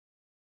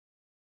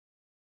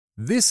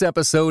This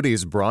episode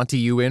is brought to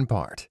you in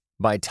part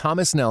by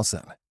Thomas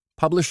Nelson,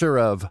 publisher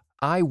of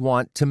I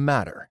Want to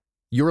Matter.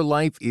 Your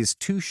life is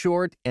too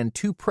short and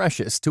too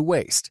precious to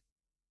waste.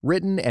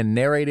 Written and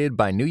narrated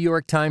by New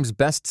York Times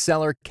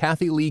bestseller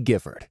Kathy Lee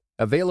Gifford.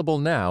 Available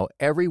now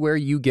everywhere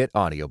you get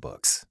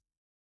audiobooks.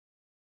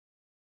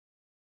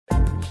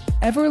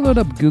 Ever load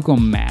up Google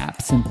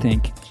Maps and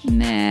think,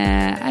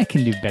 nah, I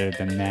can do better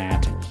than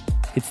that?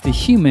 It's the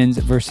humans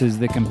versus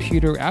the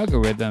computer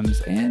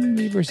algorithms and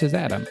me versus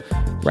Adam,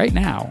 right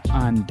now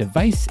on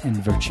Device and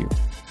Virtue.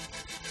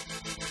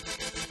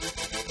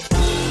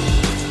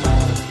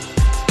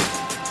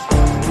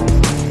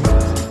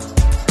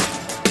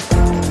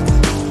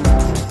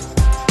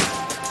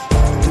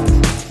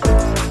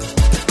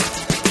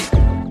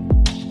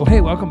 Well,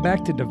 hey, welcome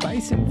back to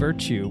Device and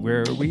Virtue,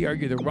 where we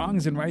argue the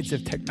wrongs and rights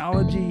of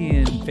technology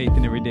and faith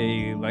in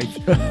everyday life.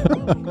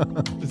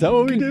 Is that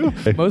what we do?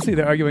 Mostly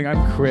they're arguing.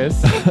 I'm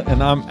Chris.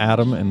 And I'm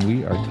Adam, and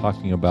we are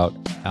talking about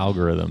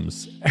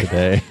algorithms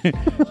today.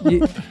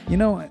 you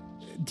know,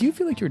 do you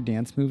feel like your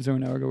dance moves are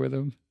an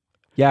algorithm?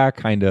 Yeah,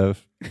 kind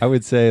of. I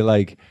would say,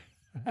 like,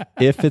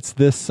 if it's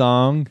this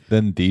song,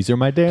 then these are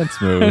my dance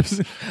moves.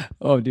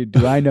 Oh, dude,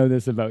 do I know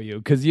this about you?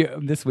 Because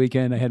this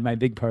weekend I had my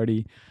big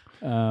party.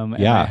 At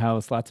my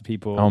house, lots of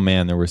people. Oh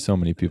man, there were so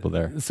many people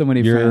there. So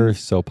many You're friends.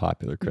 so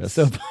popular, Chris.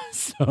 So you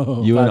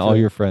popular. and all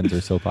your friends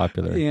are so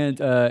popular.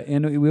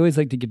 And we always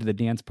like to get to the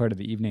dance part of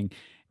the evening.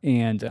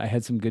 And I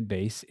had some good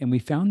bass, and we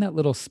found that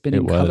little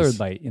spinning colored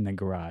light in the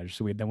garage.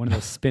 So we had one of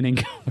those spinning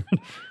colored.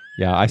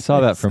 Yeah, I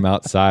saw that from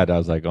outside. I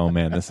was like, oh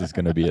man, this is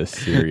going to be a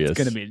serious it's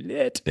going to be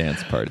lit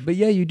dance party. But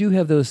yeah, you do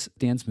have those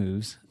dance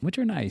moves, which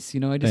are nice. You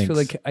know, I just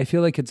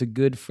feel like it's a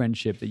good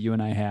friendship that you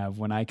and I have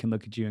when I can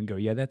look at you and go,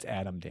 yeah, that's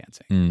Adam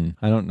dancing.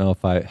 I don't know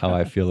how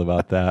I feel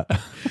about that.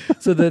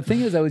 So the thing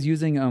is, I was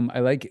using,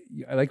 I like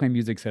my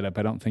music setup.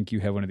 I don't think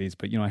you have one of these,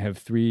 but I have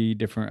 3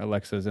 different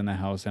Alexas in the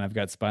house, and I've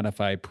got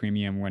Spotify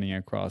Premium running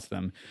across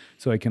them.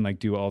 So I can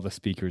do all the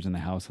speakers in the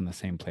house on the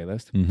same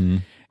playlist. Mm-hmm.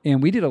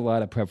 And we did a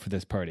lot of prep for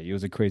this party. It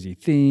was a crazy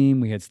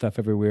theme. We had stuff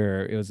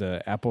everywhere. It was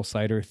a apple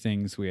cider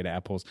thing, so we had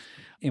apples.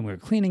 And we were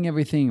cleaning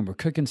everything, and we're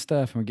cooking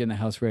stuff, and we're getting the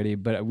house ready.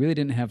 But I really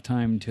didn't have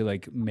time to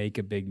make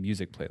a big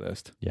music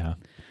playlist. Yeah.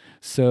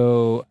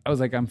 So I was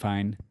like, I'm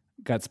fine.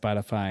 Got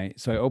Spotify.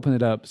 So I opened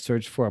it up,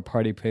 searched for a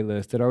party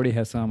playlist. It already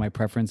has some of my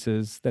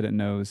preferences that it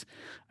knows.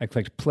 I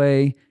clicked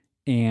play,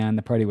 and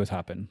the party was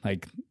hopping.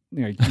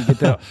 You get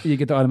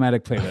the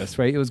automatic playlist,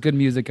 right? It was good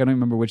music. I don't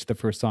remember which the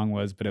first song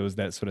was, but it was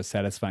that sort of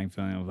satisfying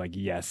feeling of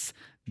yes,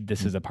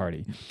 this is a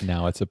party.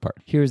 Now it's a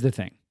party. Here's the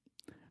thing.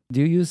 Do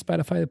you use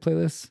Spotify, the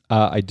playlists?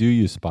 I do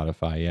use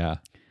Spotify, yeah.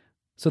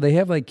 So they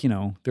have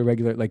their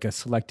regular, a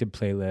selected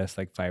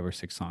playlist, 5 or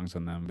 6 songs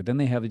on them. But then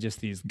they have just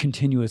these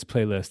continuous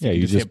playlists. Yeah,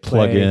 you just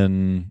plug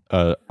in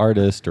an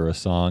artist or a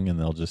song, and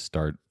they'll just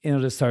start. And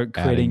it'll just start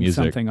creating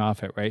something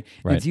off it, right?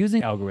 It's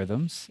using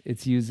algorithms.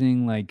 It's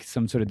using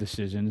some sort of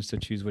decisions to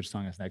choose which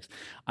song is next.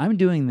 I'm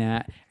doing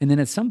that, and then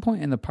at some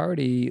point in the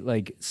party,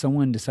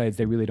 someone decides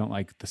they really don't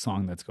like the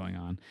song that's going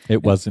on.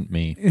 It wasn't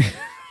me.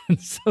 And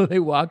so they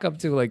walk up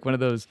to one of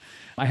those.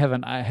 I had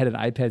an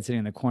iPad sitting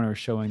in the corner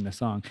showing the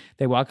song.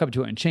 They walk up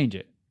to it and change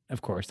it,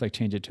 of course,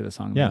 change it to the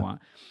song they want.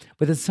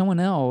 But then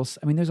someone else,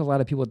 there's a lot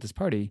of people at this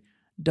party,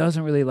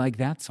 doesn't really like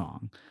that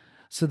song.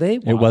 So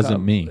it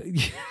wasn't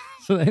me.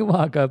 So they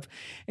walk up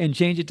and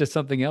change it to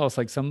something else,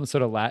 some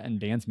sort of Latin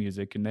dance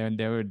music, and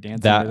they were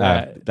dancing to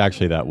that.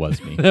 Actually, that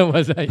was me. That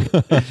was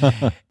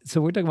you. So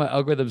we're talking about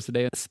algorithms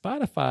today.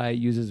 Spotify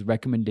uses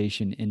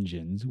recommendation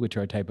engines, which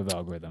are a type of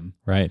algorithm,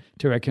 right,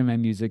 to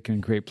recommend music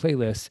and create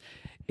playlists,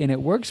 and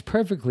it works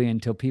perfectly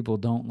until people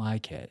don't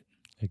like it.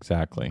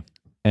 Exactly.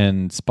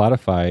 And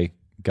Spotify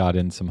got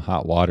in some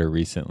hot water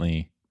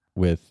recently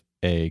with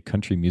a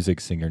country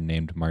music singer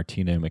named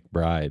Martina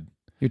McBride.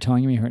 You're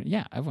telling me her?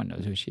 Yeah, everyone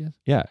knows who she is.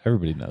 Yeah,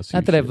 everybody knows who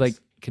Not that she I've is.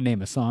 Can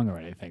name a song or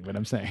anything, but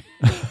I'm saying.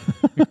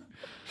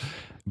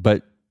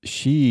 But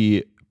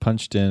she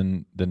punched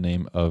in the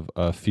name of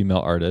a female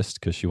artist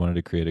because she wanted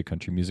to create a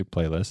country music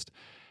playlist.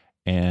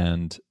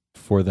 And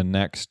for the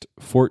next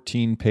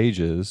 14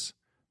 pages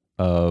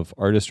of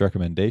artist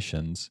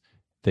recommendations,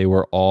 they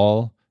were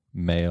all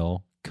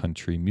male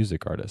country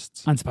music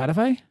artists. On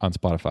Spotify? On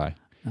Spotify.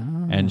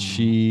 Oh. And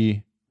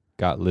she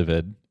got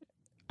livid,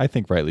 I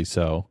think rightly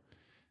so.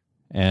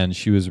 And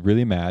she was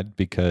really mad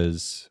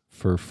because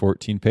for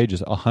 14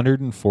 pages,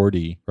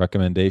 140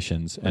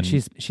 recommendations. And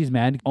she's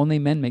mad. Only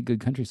men make good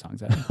country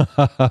songs.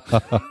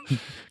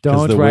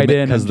 Don't write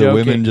in. Because the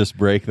women just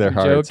break their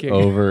hearts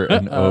over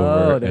and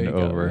over and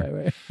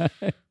over.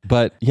 Right.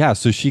 But yeah,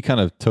 so she kind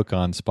of took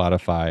on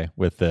Spotify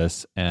with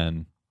this,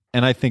 and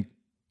I think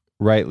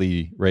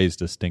rightly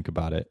raised a stink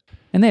about it.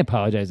 And they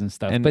apologized and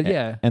stuff. And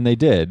they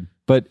did.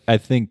 But I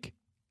think,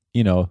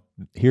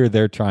 here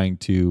they're trying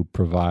to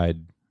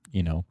provide,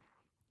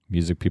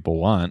 music people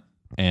want,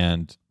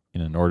 and in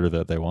an order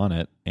that they want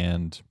it,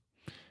 and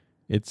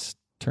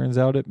turns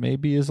out it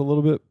maybe is a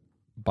little bit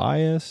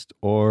biased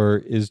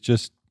or is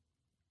just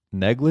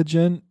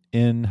negligent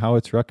in how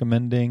it's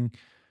recommending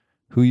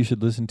who you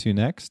should listen to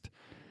next.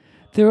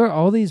 There are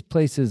all these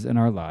places in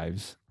our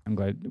lives. I'm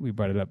glad we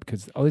brought it up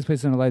because all these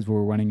places in our lives where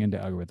we're running into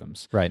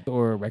algorithms, Right.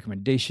 or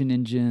recommendation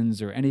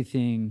engines, or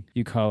anything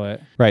you call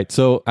it. Right.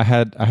 So I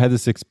had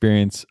this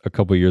experience a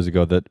couple years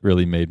ago that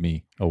really made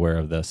me aware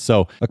of this.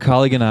 So a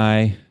colleague and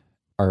I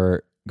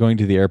are going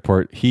to the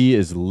airport. He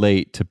is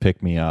late to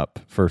pick me up,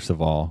 first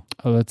of all.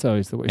 Oh, that's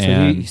always the way.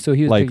 And So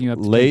he was like picking you up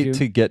late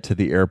to get to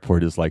the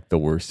airport is like the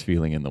worst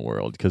feeling in the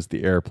world because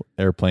the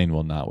airplane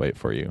will not wait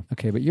for you.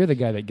 Okay, but you're the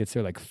guy that gets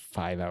there like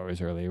 5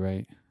 hours early,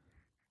 right?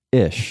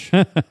 Ish.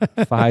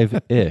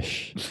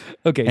 5-ish.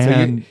 Okay,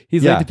 And so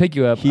he's yeah, late to pick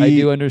you up. I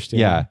do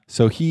understand. Yeah.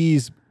 So he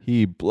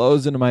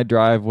blows into my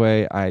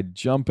driveway. I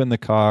jump in the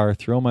car,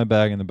 throw my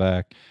bag in the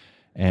back,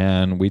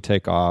 and we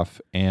take off.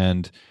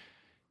 And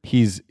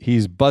he's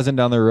buzzing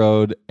down the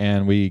road,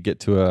 and we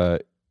get to a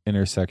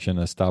intersection,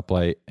 a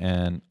stoplight,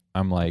 and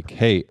I'm like,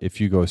 hey,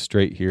 if you go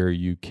straight here,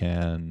 you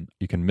can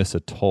miss a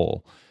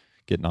toll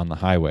getting on the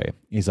highway.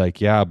 He's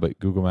like, yeah, but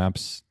Google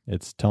Maps,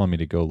 it's telling me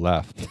to go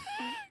left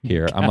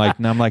here. I'm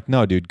like,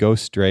 no, dude, go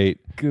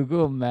straight.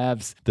 Google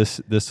Maps.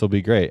 This will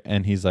be great.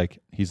 And he's like,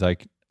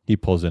 he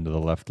pulls into the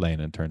left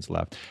lane and turns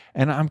left.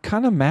 And I'm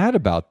kind of mad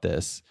about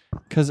this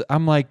because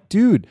I'm like,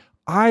 dude,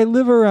 I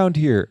live around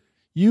here.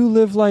 You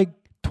live like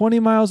 20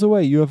 miles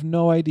away. You have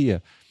no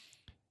idea.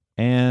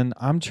 And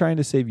I'm trying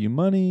to save you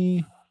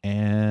money.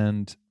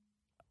 And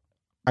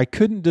I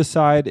couldn't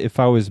decide if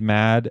I was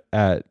mad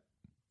at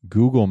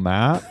Google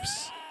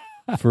Maps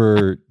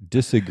for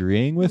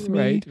disagreeing with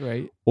me,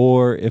 right,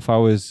 or if I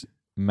was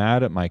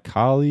mad at my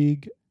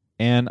colleague.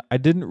 And I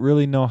didn't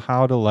really know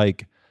how to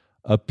like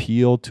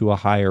appeal to a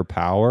higher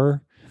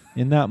power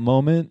in that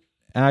moment.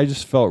 And I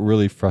just felt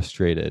really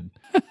frustrated.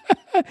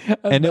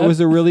 And it was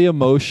a really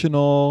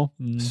emotional,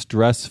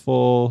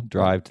 stressful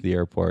drive to the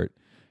airport.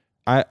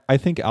 I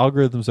think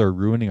algorithms are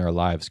ruining our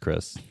lives,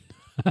 Chris.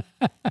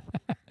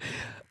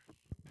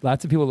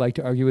 Lots of people like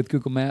to argue with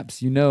Google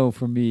Maps. You know,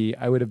 for me,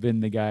 I would have been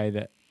the guy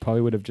that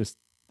probably would have just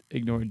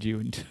ignored you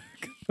and took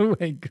the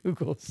way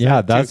Google said.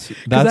 Yeah,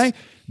 to.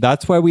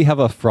 that's why we have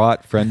a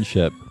fraught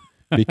friendship,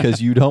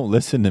 because you don't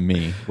listen to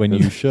me when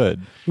you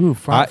should. Ooh,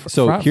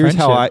 here's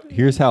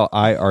how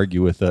I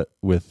argue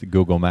with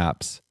Google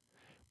Maps,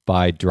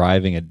 by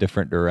driving a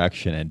different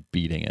direction and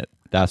beating it.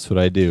 That's what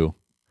I do.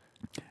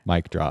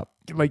 Mic drop.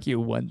 Like you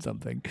won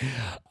something.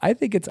 I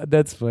think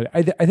that's funny.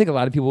 I think a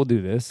lot of people will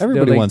do this.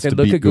 Everybody wants to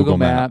look beat at Google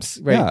Maps.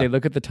 right? Yeah. They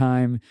look at the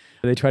time.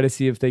 They try to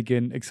see if they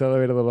can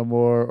accelerate a little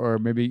more, or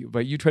maybe.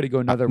 But you try to go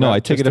another route. No, I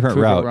take a different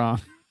route.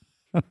 Wrong.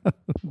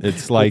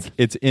 It's like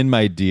it's in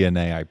my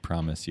DNA. I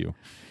promise you.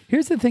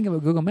 Here's the thing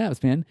about Google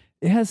Maps, man.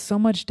 It has so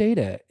much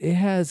data. It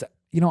has,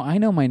 I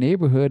know my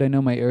neighborhood, I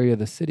know my area of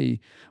the city,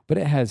 but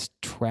it has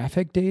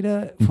traffic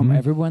data from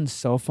everyone's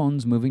cell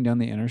phones moving down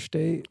the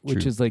interstate,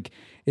 which is like,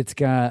 it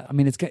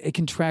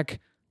can track,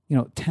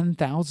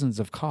 10,000s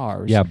of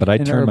cars. Yeah, but I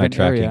in an turn my urban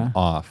tracking area.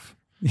 off,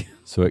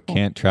 so it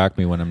can't track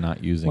me when I'm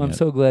not using Well, I'm it.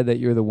 so glad that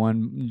you're the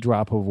one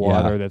drop of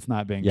water that's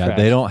not being tracked.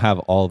 They don't have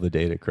all the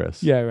data,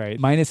 Chris. Yeah, right.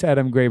 Minus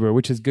Adam Graber,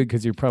 which is good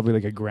because you're probably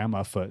like a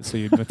grandma foot, so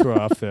you'd throw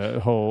off the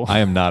whole. I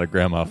am not a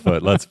grandma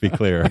foot. Let's be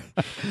clear.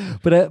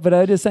 But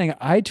I'm just saying,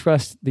 I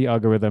trust the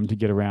algorithm to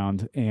get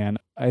around, and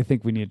I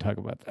think we need to talk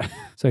about that.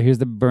 So here's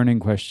the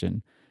burning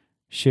question: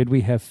 should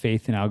we have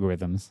faith in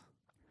algorithms?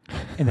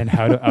 And then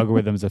how do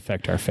algorithms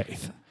affect our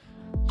faith?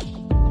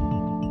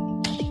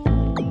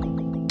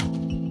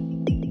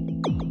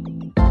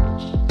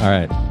 All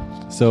right.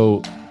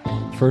 So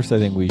first, I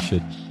think we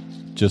should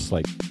just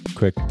like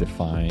quick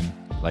define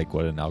like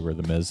what an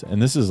algorithm is.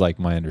 And this is like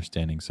my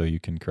understanding, so you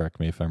can correct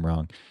me if I'm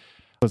wrong.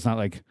 It's not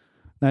like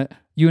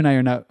you and I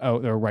are not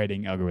out there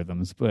writing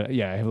algorithms, but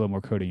yeah, I have a little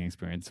more coding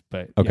experience,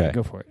 but Okay. yeah,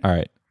 go for it. All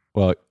right.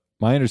 Well,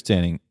 my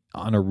understanding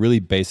on a really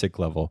basic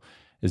level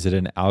is that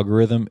an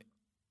algorithm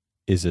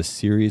is a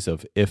series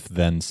of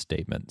if-then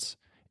statements.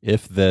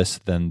 If this,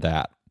 then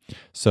that.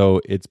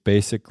 So it's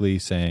basically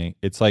saying,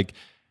 it's like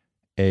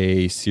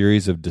a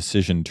series of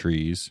decision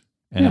trees,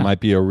 and it might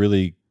be a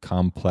really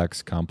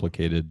complex,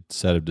 complicated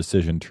set of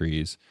decision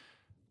trees,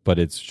 but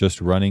it's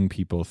just running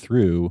people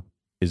through,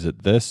 is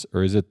it this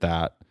or is it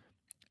that?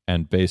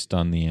 And based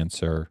on the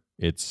answer,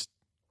 it's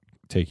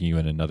taking you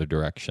in another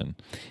direction.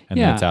 And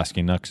then it's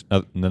asking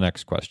the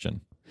next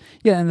question.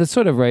 Yeah, and that's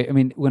sort of right. I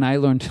mean, when I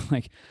learned,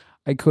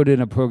 I coded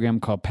in a program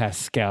called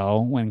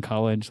Pascal when in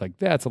college.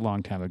 That's a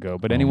long time ago.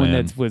 But anyone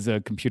that was a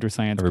computer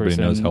science Everybody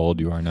person knows how old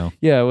you are now.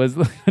 Yeah, it was.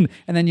 And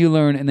then you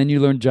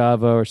learn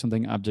Java or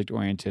something object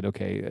oriented.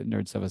 Okay,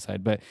 nerd stuff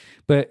aside. But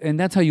and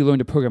that's how you learn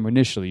to program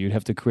initially. You'd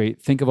have to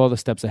think of all the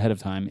steps ahead of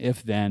time.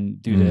 If then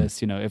do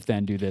this, if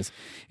then do this,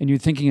 and you're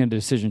thinking in a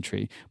decision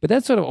tree. But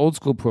that's sort of old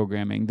school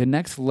programming. The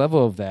next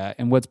level of that,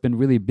 and what's been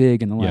really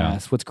big in the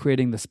last, what's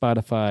creating the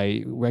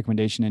Spotify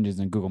recommendation engines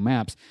and Google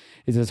Maps,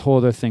 is this whole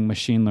other thing,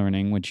 machine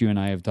learning, which you and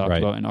I have talked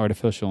about in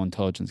artificial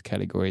intelligence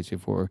categories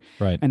before.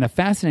 Right. And the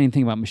fascinating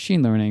thing about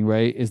machine learning,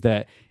 right, is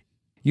that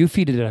you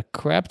feed it a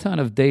crap ton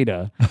of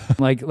data.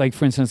 like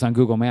for instance, on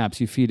Google Maps,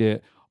 you feed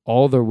it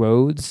all the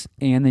roads,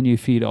 and then you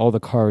feed all the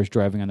cars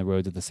driving on the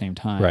roads at the same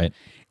time. Right.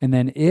 And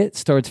then it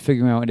starts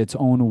figuring out its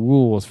own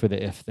rules for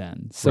the if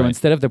then. So Right.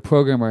 instead of the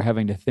programmer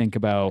having to think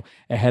about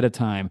ahead of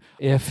time,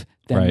 if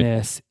then Right.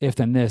 this, if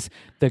then this,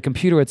 the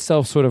computer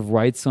itself sort of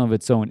writes some of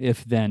its own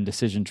if then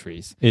decision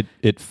trees.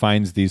 It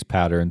finds these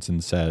patterns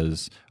and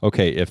says,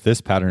 okay, if this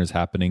pattern is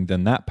happening,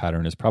 then that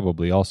pattern is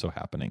probably also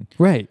happening.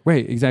 Right,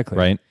 exactly.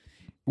 Right.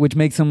 Which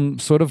makes them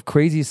sort of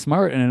crazy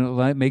smart, and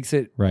it makes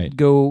it Right.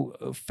 go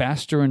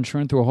faster and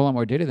churn through a whole lot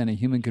more data than a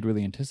human could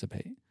really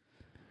anticipate.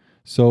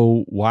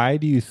 So why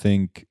do you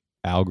think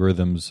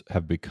algorithms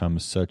have become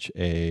such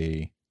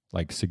a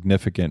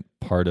significant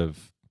part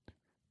of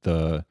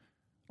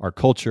our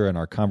culture and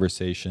our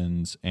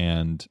conversations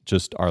and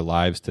just our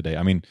lives today?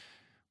 I mean,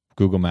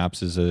 Google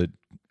Maps is an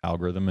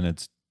algorithm and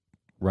it's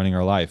running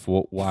our life.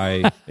 Well,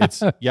 why?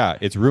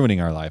 It's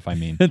ruining our life. I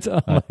mean, I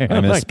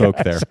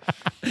misspoke there.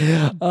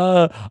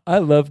 I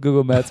love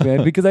Google Maps,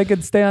 man, because I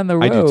can stay on the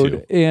road. I do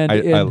too. And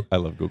I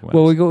love Google Maps.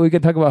 well, we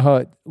could talk about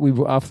how we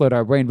offload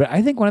our brain, but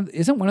I think one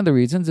of the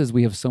reasons is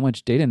we have so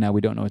much data now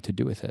we don't know what to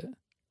do with it.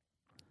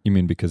 You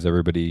mean because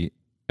everybody's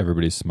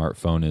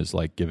smartphone is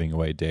giving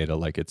away data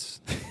like it's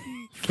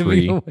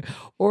free,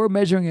 or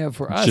measuring it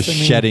for us, just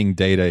shedding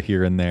data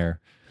here and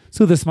there.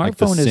 So the Like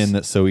smartphone the is sin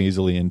that so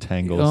easily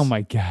entangles. Oh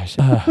my gosh!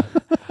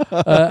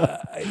 I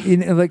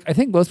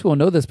think most people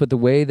know this, but the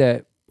way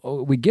that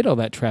we get all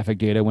that traffic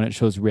data when it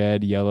shows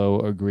red, yellow,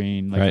 or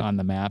green Right. on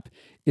the map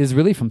is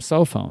really from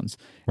cell phones,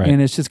 Right. and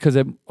it's just because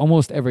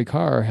almost every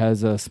car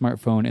has a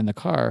smartphone in the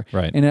car,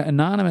 Right. and it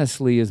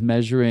anonymously is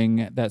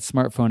measuring that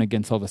smartphone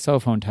against all the cell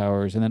phone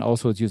towers, and then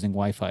also it's using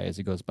Wi-Fi as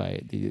it goes by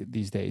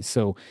these days.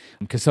 So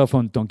because cell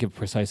phones don't give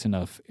precise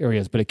enough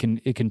areas, but it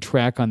can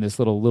track on this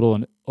little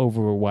and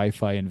over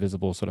Wi-Fi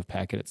invisible sort of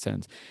packet it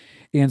sends.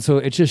 And so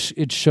it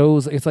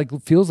shows,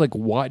 feels like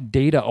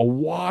a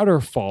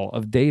waterfall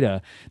of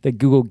data that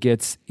Google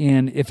gets.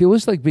 And if it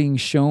was being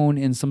shown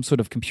in some sort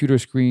of computer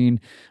screen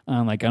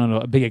on I don't know,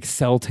 a big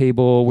Excel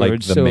table where Like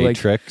it's the so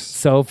Matrix?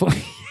 cell phone.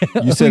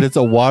 You said it's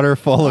a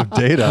waterfall of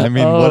data. I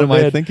mean, what am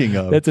I man. thinking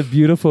of? That's a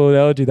beautiful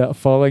analogy, that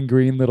falling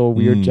green little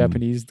weird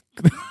Japanese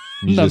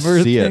You just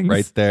number see things. it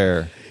right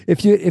there.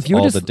 If you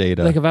all just, the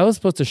data. if I was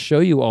supposed to show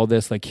you all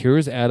this,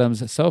 here's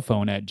Adam's cell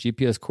phone at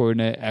GPS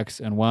coordinate X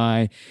and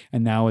Y,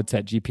 and now it's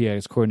at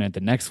GPS coordinate the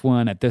next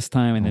one at this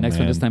time, and the next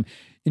one this time,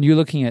 and you're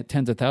looking at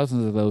tens of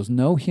thousands of those,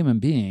 no human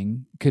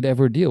being could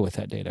ever deal with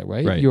that data,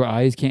 right? Right. Your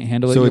eyes can't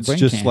handle it. So Your it's brain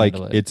just can't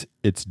handle it.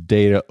 it's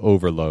data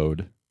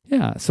overload.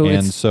 Yeah. So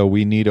And so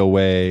we need a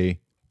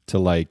way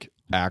to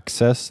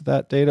access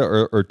that data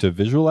or to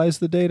visualize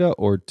the data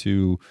or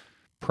to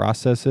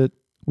process it.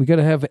 we got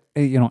to have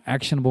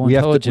actionable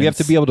intelligence. We have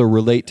to be able to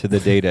relate to the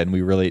data, and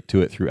we relate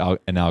to it through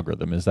an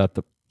algorithm. Is that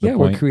the yeah,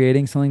 point? we're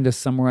creating something to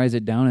summarize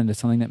it down into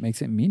something that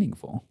makes it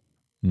meaningful.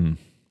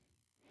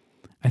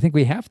 I think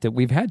we have to.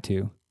 We've had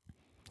to.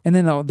 And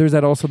then there's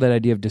also that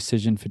idea of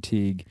decision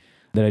fatigue.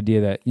 That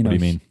idea that What do you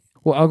mean?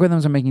 Well,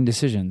 algorithms are making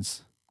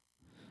decisions,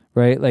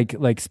 right? Like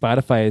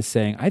Spotify is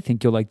saying, "I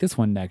think you'll like this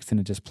one next," and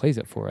it just plays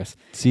it for us.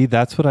 See,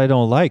 that's what I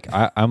don't like.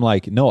 I'm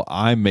like, no,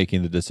 I'm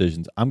making the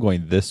decisions. I'm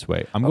going this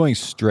way. I'm going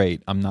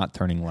straight. I'm not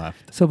turning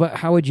left. So, but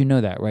how would you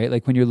know that, right?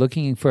 Like when you're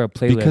looking for a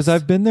playlist, Because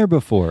I've been there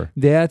before.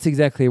 That's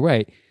exactly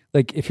right.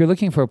 Like if you're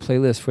looking for a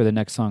playlist for the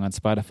next song on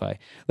Spotify,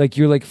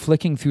 you're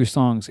flicking through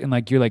songs and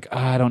you're like,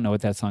 I don't know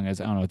what that song is.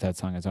 I don't know what that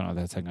song is. I don't know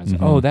what that song is.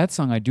 Mm-hmm. Oh, that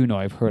song I do know.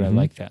 I've heard. I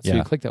like that. So Yeah.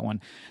 you click that one.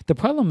 The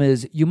problem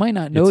is you might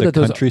not know It's that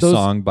a country those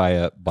song by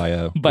a by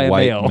a white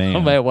male,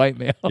 man. by a white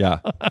male. Yeah.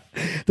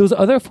 Those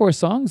other 4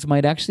 songs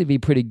might actually be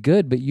pretty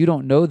good, but you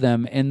don't know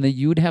them, and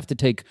you would have to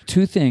take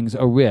 2 things: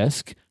 a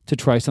risk to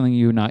try something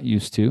you're not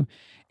used to,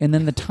 and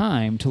then the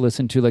time to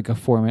listen to a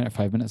 4-minute,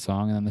 5-minute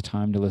song, and then the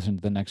time to listen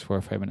to the next 4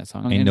 or 5-minute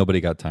song. Ain't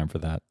nobody got time for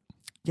that.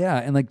 Yeah,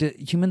 and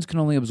humans can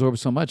only absorb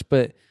so much,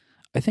 but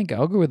I think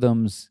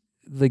algorithms,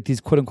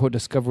 these quote unquote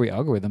discovery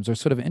algorithms, are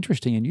sort of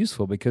interesting and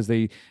useful because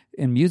in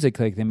music,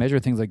 they measure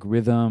things like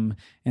rhythm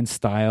and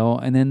style,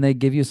 and then they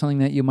give you something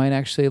that you might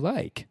actually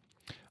like.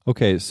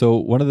 Okay, so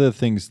one of the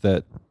things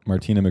that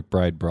Martina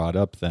McBride brought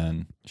up,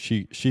 then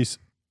she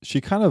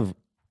kind of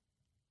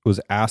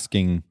was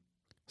asking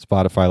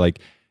Spotify,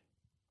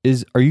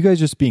 are you guys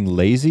just being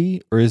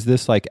lazy, or is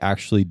this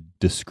actually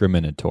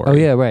discriminatory? Oh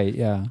yeah, right,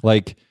 yeah.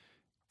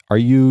 Are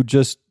you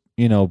just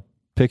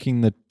picking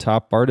the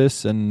top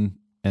artists and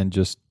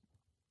just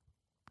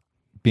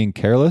being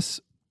careless?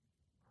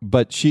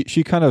 But she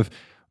kind of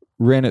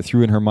ran it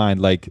through in her mind,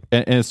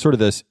 and it's sort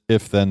of this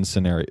if-then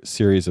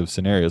series of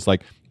scenarios.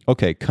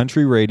 Okay,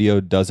 country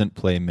radio doesn't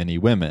play many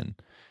women.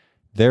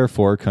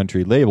 Therefore,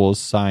 country labels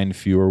sign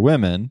fewer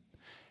women,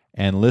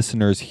 and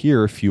listeners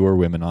hear fewer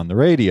women on the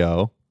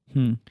radio.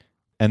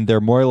 And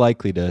they're more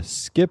likely to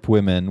skip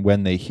women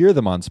when they hear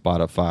them on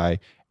Spotify,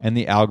 and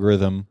the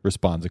algorithm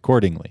responds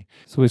accordingly.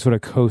 So we sort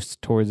of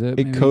coast towards it.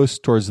 It coasts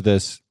towards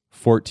this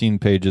 14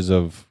 pages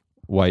of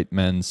white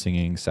men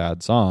singing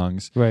sad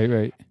songs.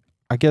 Right.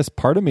 I guess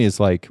part of me is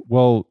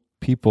well,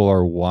 people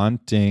are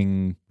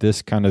wanting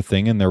this kind of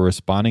thing and they're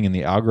responding, and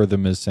the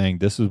algorithm is saying,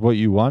 this is what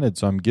you wanted,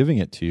 so I'm giving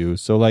it to you.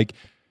 So like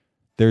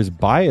there's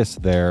bias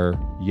there,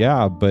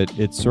 yeah, but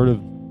it's sort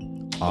of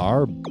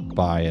our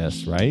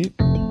bias, right?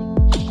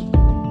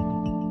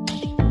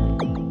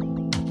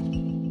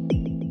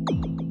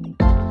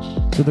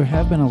 So there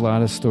have been a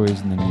lot of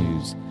stories in the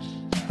news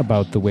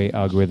about the way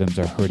algorithms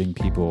are hurting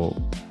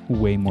people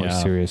way more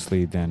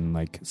seriously than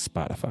like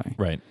Spotify.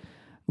 Right.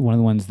 One of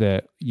the ones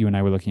that you and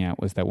I were looking at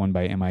was that one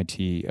by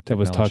MIT that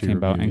was talking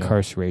about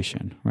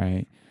incarceration,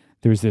 right?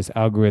 There's this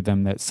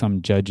algorithm that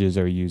some judges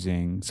are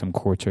using, some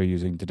courts are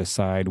using to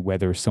decide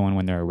whether someone,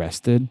 when they're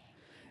arrested,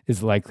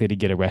 is likely to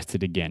get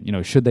arrested again. You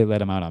know, should they let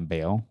them out on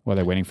bail while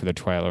they're waiting for the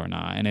trial or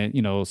not? And it,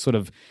 you know, sort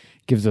of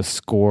gives a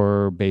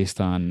score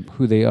based on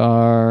who they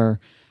are,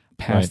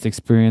 past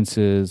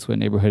experiences, what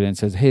neighborhood, and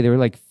says, hey, they were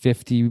like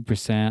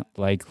 50%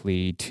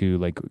 likely to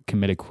like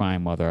commit a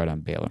crime while they're out on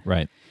bail.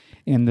 Right.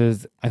 And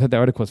I thought the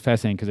article was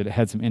fascinating because it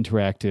had some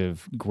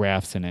interactive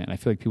graphs in it, and I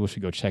feel like people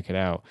should go check it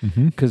out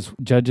because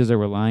judges are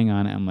relying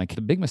on it. I'm like,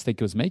 the big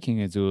mistake it was making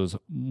is it was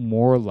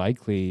more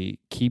likely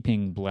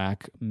keeping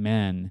black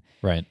men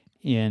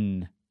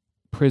in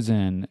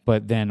prison,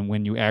 but then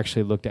when you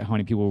actually looked at how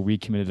many people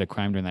recommitted a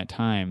crime during that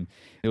time,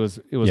 it was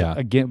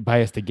again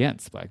biased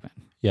against black men.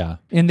 Yeah.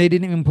 And they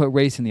didn't even put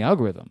race in the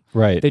algorithm.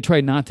 Right. They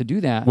tried not to do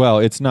that. Well,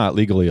 it's not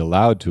legally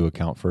allowed to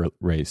account for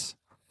race.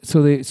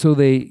 So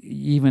they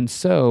even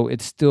so,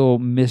 it's still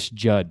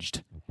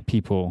misjudged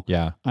people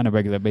on a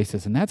regular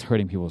basis, and that's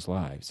hurting people's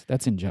lives.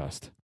 That's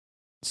unjust.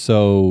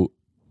 So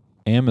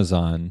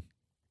Amazon,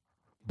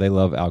 they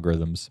love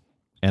algorithms,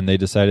 and they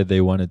decided they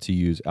wanted to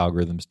use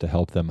algorithms to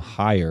help them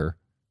hire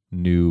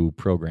new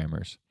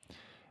programmers.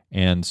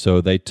 And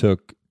so they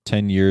took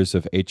 10 years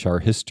of HR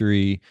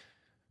history,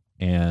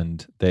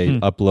 and they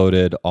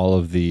uploaded all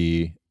of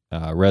the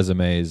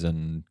resumes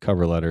and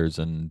cover letters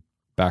and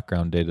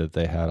background data that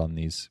they had on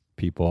these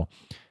people.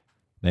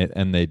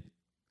 And they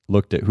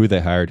looked at who they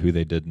hired, who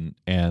they didn't.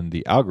 And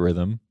the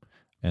algorithm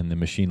and the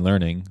machine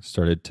learning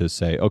started to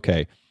say,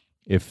 okay,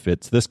 if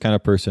it's this kind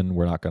of person,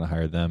 we're not going to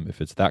hire them. If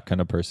it's that kind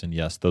of person,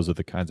 yes, those are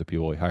the kinds of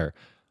people we hire.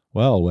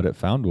 Well, what it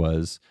found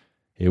was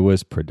it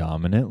was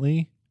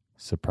predominantly,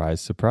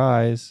 surprise,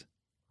 surprise,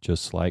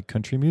 just like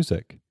country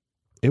music.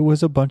 It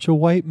was a bunch of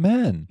white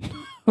men.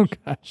 Oh,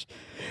 gosh.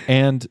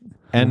 And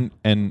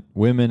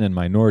women and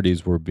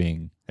minorities were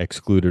being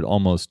excluded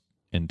almost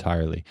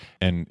entirely.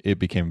 And it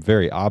became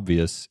very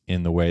obvious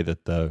in the way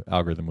that the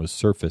algorithm was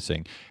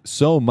surfacing.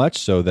 So much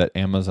so that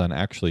Amazon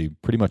actually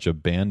pretty much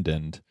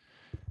abandoned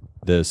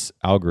this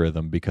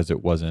algorithm because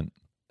it wasn't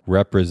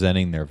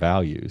representing their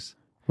values.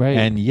 Right.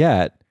 And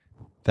yet,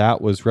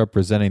 that was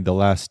representing the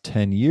last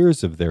 10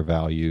 years of their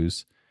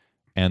values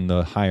and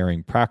the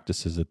hiring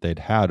practices that they'd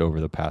had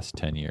over the past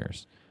 10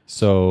 years.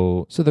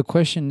 So the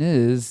question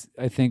is,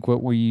 I think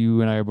what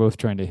you and I are both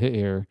trying to hit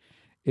here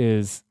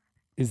is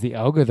the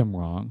algorithm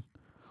wrong,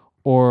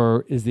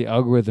 or is the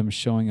algorithm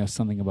showing us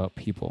something about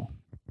people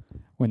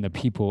when the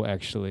people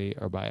actually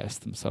are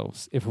biased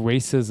themselves? If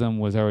racism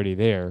was already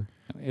there,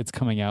 it's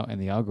coming out in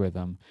the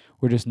algorithm.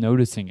 We're just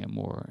noticing it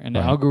more. And the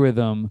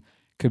algorithm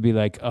could be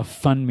like a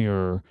fun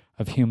mirror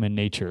of human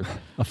nature.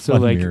 So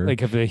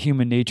like if the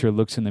human nature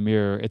looks in the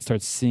mirror, it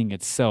starts seeing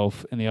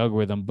itself in the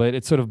algorithm, but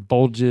it sort of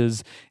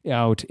bulges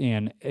out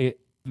and it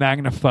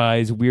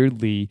magnifies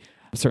weirdly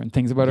certain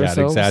things about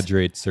ourselves. It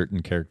exaggerates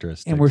certain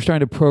characteristics. And we're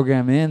starting to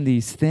program in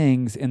these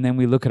things, and then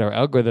we look at our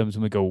algorithms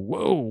and we go,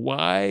 whoa,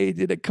 why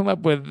did it come up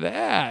with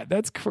that?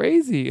 That's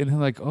crazy. And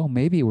then like, oh,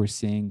 maybe we're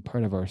seeing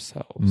part of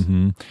ourselves.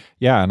 Mm-hmm.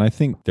 Yeah, and I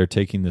think they're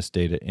taking this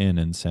data in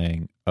and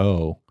saying,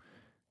 oh,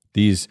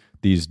 these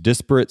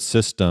disparate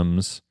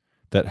systems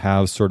that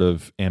have sort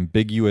of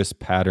ambiguous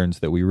patterns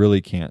that we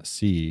really can't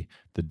see,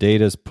 the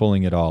data's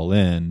pulling it all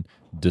in,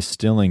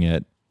 distilling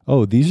it.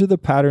 Oh, these are the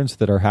patterns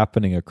that are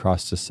happening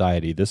across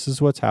society. This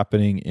is what's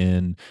happening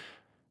in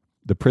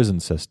the prison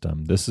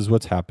system. This is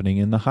what's happening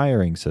in the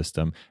hiring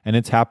system. And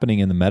it's happening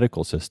in the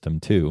medical system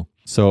too.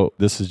 So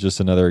this is just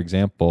another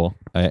example.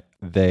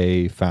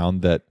 They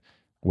found that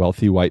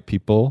wealthy white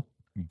people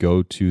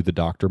go to the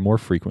doctor more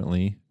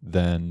frequently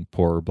than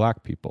poorer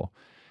black people.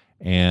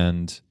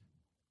 And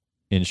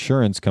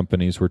insurance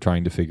companies were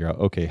trying to figure out,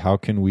 okay, how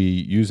can we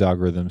use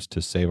algorithms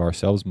to save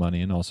ourselves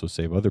money and also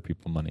save other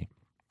people money?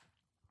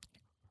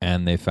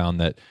 And they found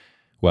that,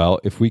 well,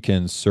 if we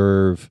can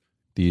serve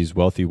these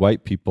wealthy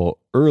white people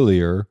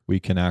earlier, we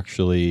can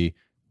actually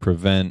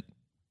prevent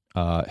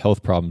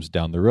health problems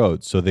down the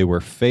road. So they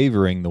were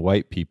favoring the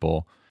white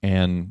people,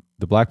 and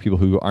the black people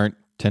who aren't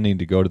tending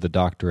to go to the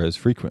doctor as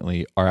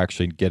frequently are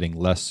actually getting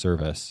less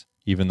service,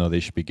 even though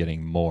they should be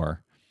getting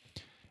more.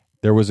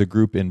 There was a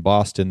group in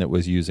Boston that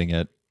was using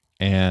it,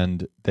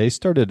 and they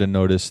started to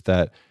notice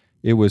that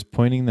it was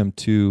pointing them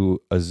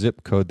to a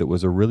zip code that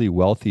was a really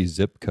wealthy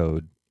zip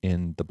code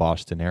in the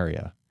Boston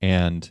area.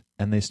 And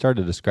they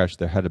started to scratch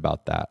their head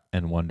about that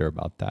and wonder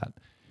about that.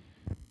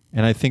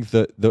 And I think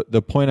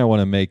the point I want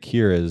to make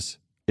here is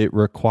it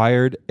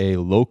required a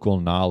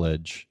local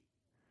knowledge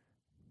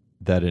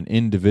that an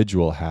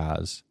individual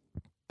has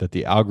that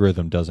the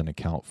algorithm doesn't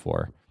account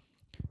for.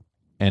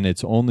 And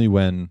it's only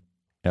when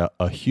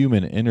a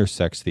human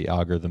intersects the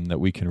algorithm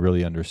that we can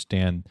really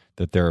understand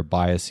that there are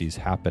biases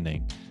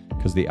happening,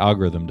 because the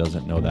algorithm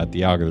doesn't know that.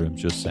 The algorithm's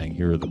just saying,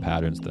 here are the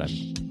patterns that I'm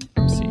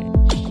seeing.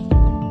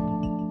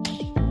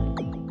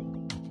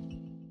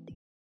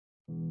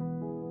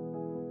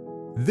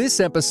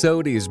 This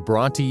episode is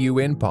brought to you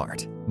in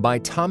part by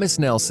Thomas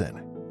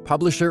Nelson,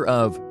 publisher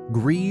of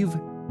Grieve,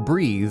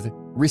 Breathe,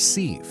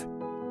 Receive.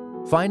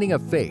 Finding a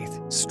faith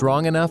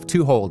strong enough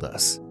to hold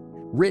us.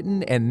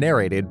 Written and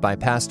narrated by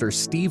Pastor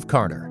Steve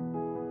Carter.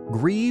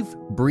 Grieve,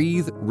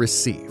 Breathe,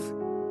 Receive.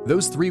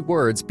 Those 3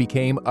 words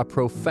became a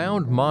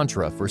profound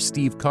mantra for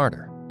Steve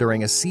Carter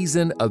during a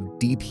season of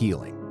deep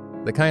healing,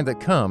 the kind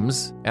that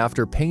comes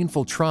after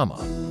painful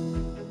trauma.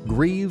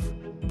 Grieve,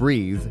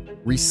 Breathe,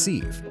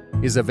 Receive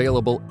is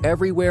available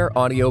everywhere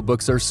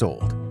audiobooks are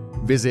sold.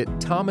 Visit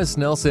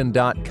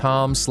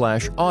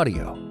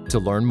thomasnelson.com/audio to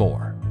learn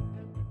more.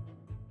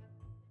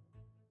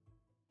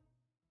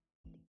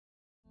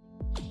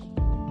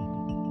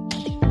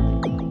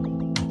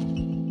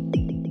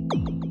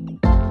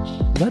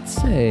 Let's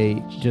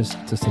say, just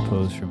to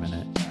suppose for a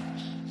minute,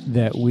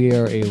 that we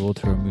are able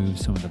to remove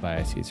some of the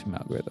biases from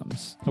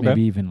algorithms,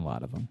 maybe even a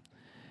lot of them.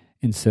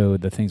 And so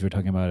the things we're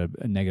talking about are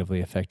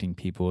negatively affecting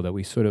people, that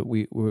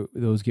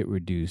those get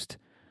reduced.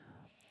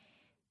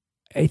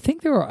 I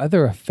think there are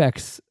other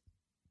effects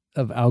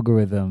of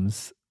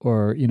algorithms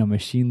or,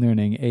 machine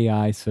learning,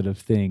 AI sort of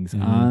things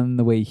on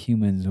the way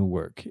humans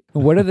work.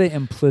 What are the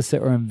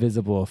implicit or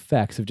invisible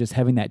effects of just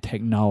having that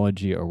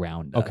technology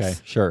around us? Okay,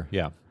 sure,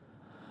 yeah.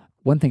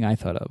 One thing I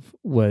thought of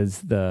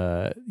was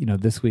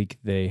this week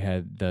they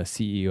had the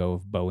CEO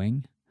of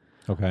Boeing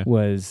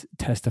was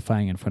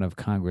testifying in front of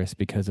Congress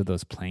because of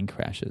those plane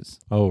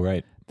crashes. Oh,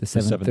 right. The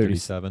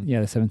 737.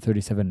 Yeah, the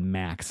 737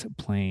 MAX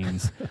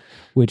planes,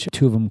 which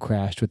 2 of them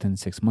crashed within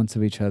 6 months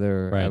of each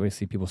other. Right.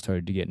 Obviously, people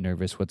started to get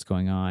nervous. What's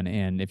going on?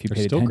 And if you They're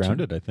paid still attention,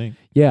 grounded, I think.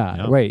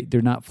 Yeah, right.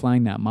 They're not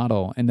flying that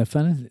model. And the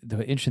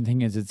interesting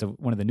thing is, it's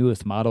one of the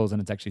newest models,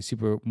 and it's actually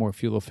more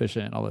fuel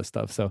efficient and all this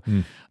stuff. So,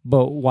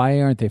 but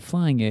why aren't they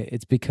flying it?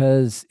 It's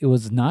because it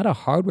was not a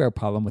hardware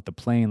problem with the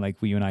plane, like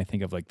you and I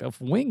think of, like the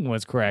wing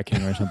was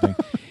cracking or something.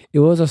 It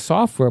was a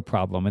software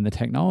problem in the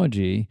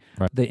technology.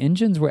 Right. The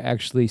engines were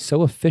actually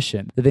so efficient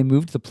that they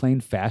moved the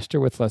plane faster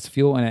with less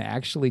fuel, and it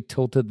actually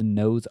tilted the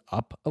nose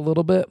up a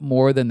little bit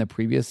more than the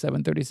previous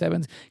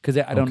 737s. Because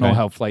I don't know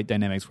how flight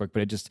dynamics work,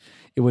 but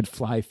it would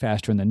fly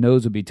faster and the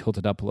nose would be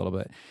tilted up a little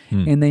bit.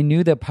 And they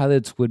knew that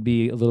pilots would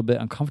be a little bit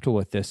uncomfortable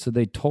with this, so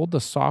they told the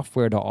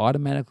software to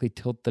automatically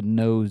tilt the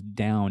nose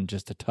down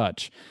just a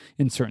touch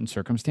in certain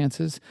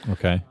circumstances.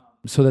 Okay.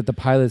 So that the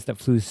pilots that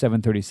flew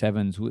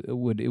 737s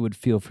would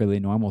feel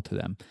fairly normal to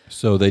them.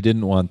 So they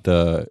didn't want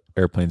the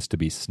airplanes to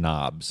be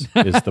snobs,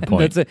 is the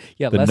point.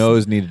 The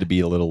nose needed to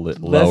be a little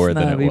lower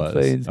than it was.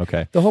 Planes.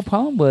 Okay. The whole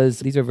problem was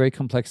these are very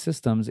complex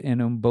systems,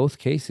 and in both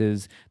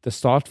cases, the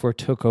software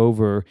took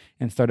over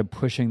and started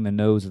pushing the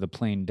nose of the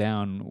plane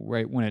down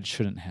right when it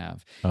shouldn't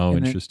have. Oh,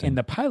 interesting. And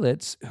the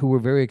pilots, who were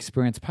very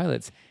experienced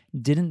pilots,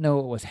 didn't know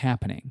what was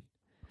happening.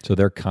 So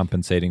they're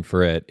compensating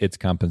for it. It's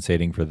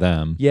compensating for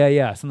them.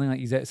 Yeah, something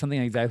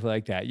exactly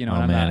like that.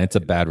 Oh man, it's a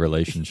bad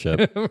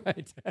relationship.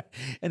 Right.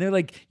 And they're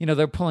like,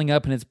 they're pulling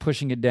up and it's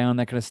pushing it down,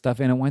 that kind of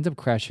stuff, and it winds up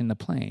crashing the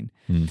plane.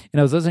 And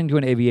I was listening to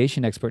an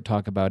aviation expert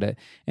talk about it,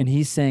 and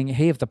he's saying,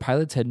 hey, if the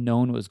pilots had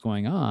known what was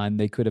going on,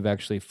 they could have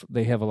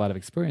they have a lot of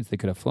experience. They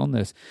could have flown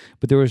this,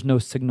 but there was no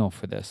signal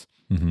for this.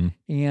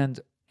 And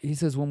he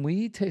says, when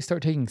we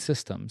start taking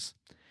systems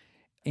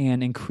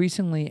and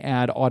increasingly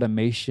add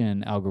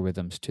automation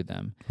algorithms to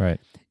them, right,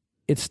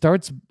 it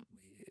starts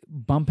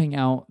bumping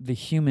out the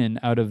human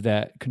out of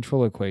that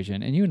control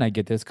equation. And you and I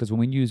get this because when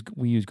we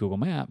use Google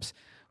Maps,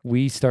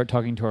 we start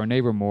talking to our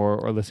neighbor more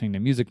or listening to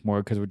music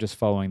more because we're just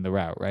following the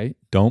route, right?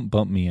 Don't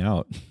bump me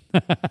out.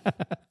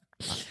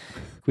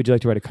 Would you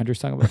like to write a country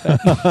song about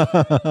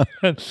that?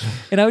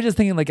 And I was just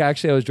thinking, I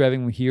was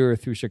driving here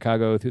through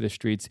Chicago, through the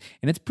streets,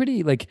 and it's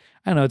pretty, I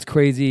don't know, it's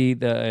crazy.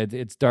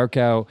 It's dark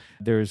out.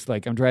 There's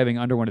I'm driving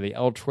under one of the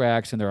L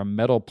tracks, and there are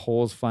metal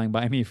poles flying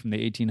by me from the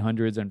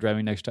 1800s. I'm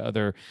driving next to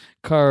other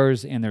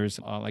cars, and there's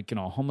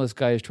homeless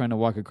guys trying to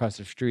walk across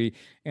the street,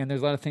 and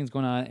there's a lot of things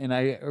going on. And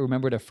I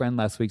remembered a friend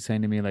last week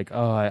saying to me,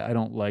 I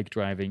don't like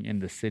driving in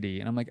the city.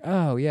 And I'm like,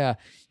 oh yeah,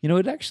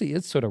 it actually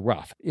is sort of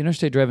rough.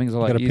 Interstate driving is a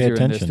lot easier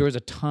in this. There was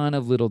a ton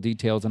of little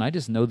details, and I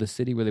just know the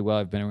city really well.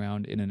 I've been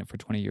around in it for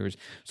 20 years.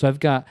 So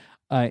I've got,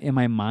 in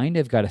my mind,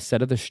 I've got a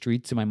set of the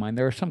streets in my mind.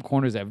 There are some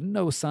corners that have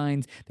no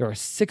signs. There are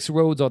 6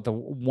 roads out the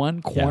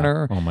one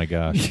corner. Yeah. Oh my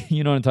gosh.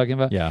 You know what I'm talking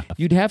about? Yeah.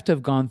 You'd have to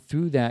have gone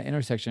through that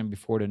intersection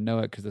before to know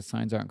it because the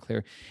signs aren't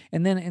clear.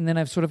 And then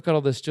I've sort of got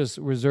all this just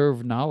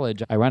reserved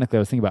knowledge. Ironically,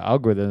 I was thinking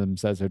about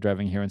algorithms as they're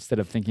driving here instead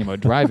of thinking about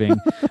driving,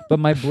 but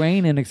my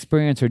brain and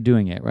experience are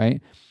doing it,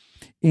 right?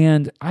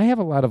 And I have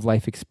a lot of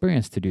life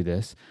experience to do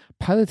this.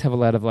 Pilots have a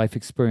lot of life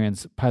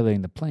experience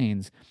piloting the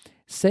planes.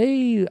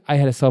 Say I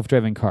had a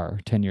self-driving car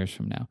 10 years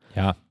from now.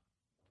 Yeah.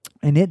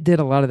 And it did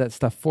a lot of that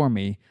stuff for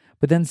me,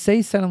 But then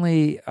say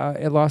suddenly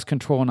it lost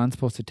control and I'm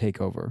supposed to take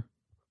over.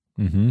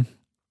 Mm-hmm.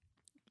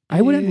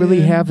 I wouldn't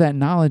really have that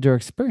knowledge or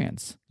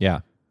experience.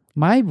 Yeah.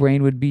 My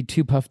brain would be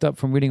too puffed up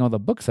from reading all the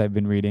books I've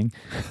been reading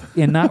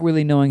and not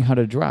really knowing how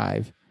to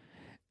drive.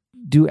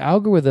 Do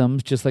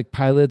algorithms, just like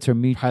pilots or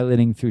me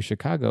piloting through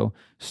Chicago,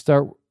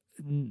 start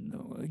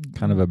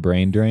Kind of a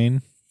brain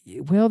drain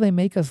well, they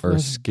make us or a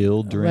less,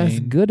 skill drain. less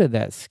good at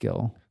that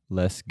skill.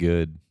 Less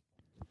good.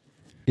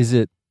 Is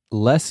it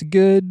less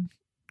good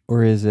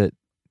or is it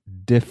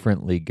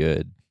differently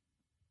good?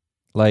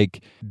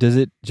 Like, does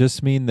it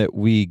just mean that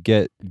we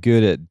get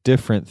good at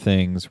different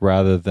things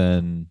rather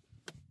than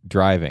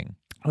driving?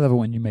 I love it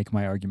when you make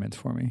my arguments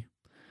for me.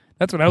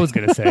 That's what I was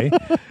going to say.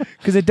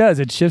 Because it does.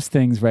 It shifts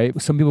things, right?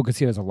 Some people could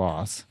see it as a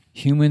loss.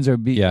 Humans are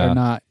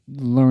not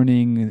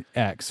learning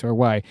X or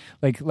Y.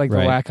 Like the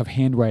lack of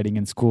handwriting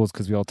in schools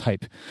because we all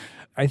type.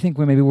 I think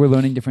maybe we're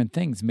learning different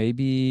things.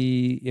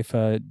 Maybe if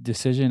a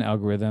decision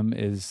algorithm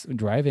is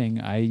driving,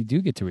 I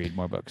do get to read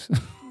more books.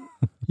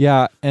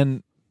 Yeah,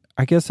 and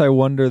I guess I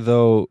wonder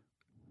though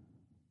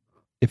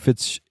if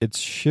it's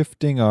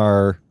shifting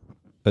our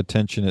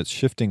attention, it's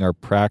shifting our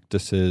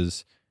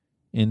practices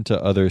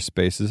into other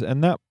spaces,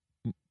 and that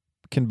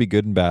can be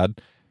good and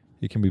bad.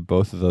 It can be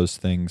both of those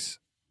things.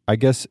 I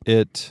guess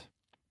it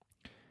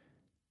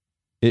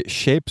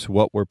shapes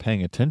what we're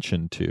paying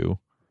attention to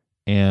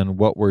and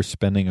what we're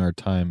spending our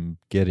time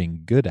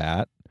getting good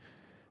at.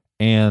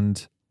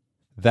 And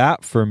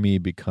that for me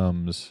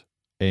becomes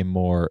a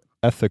more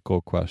ethical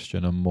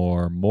question, a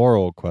more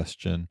moral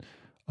question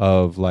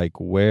of like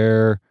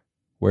where's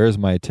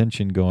my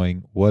attention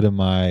going? What am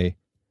I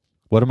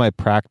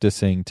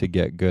practicing to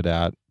get good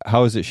at?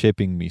 How is it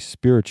shaping me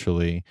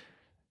spiritually?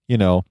 You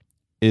know,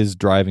 is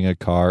driving a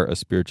car a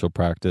spiritual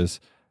practice?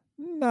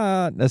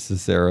 Not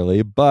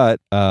necessarily, but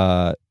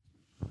I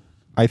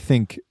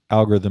think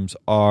algorithms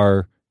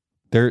are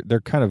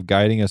they're kind of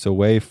guiding us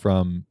away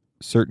from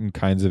certain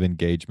kinds of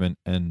engagement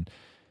and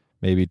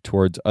maybe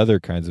towards other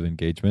kinds of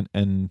engagement,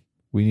 and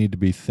we need to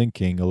be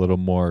thinking a little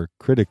more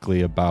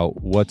critically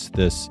about what's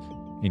this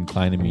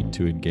inclining me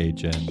to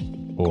engage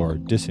in or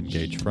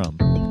disengage from.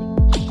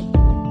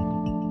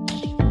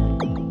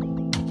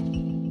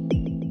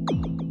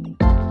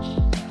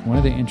 One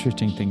of the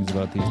interesting things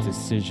about these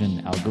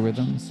decision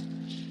algorithms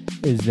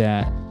is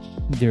that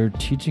they're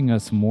teaching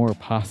us more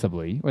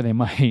possibly, or they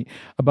might,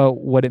 about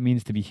what it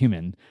means to be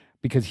human,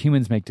 because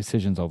humans make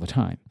decisions all the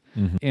time.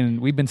 Mm-hmm. And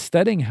we've been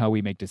studying how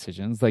we make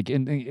decisions. Like,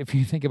 if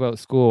you think about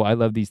school, I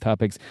love these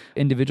topics.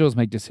 Individuals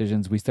make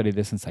decisions. We study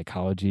this in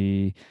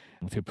psychology,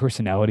 through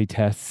personality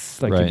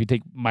tests. Like, if you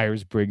take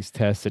Myers-Briggs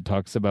test, it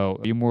talks about,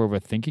 are you more of a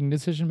thinking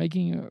decision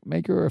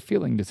maker or a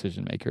feeling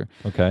decision maker?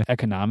 Okay.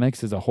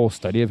 Economics is a whole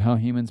study of how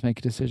humans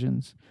make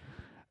decisions.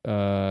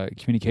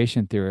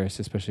 Communication theorists,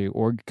 especially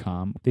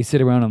OrgCom, they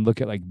sit around and look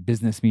at like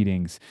business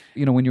meetings.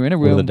 You know, when you're in a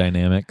room, the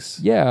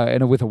dynamics. Yeah,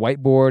 and with a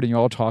whiteboard, and you're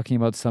all talking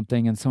about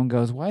something, and someone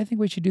goes, "Well, I think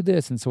we should do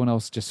this," and someone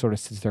else just sort of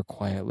sits there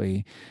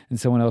quietly, and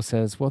someone else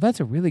says, "Well, that's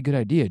a really good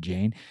idea,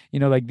 Jane." You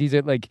know, like these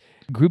are like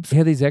groups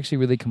have these actually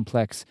really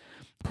complex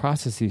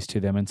processes to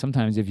them. And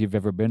sometimes if you've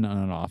ever been in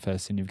an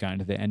office and you've gotten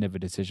to the end of a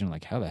decision,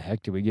 like, how the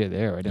heck did we get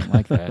there? I didn't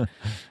like that.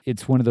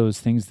 It's one of those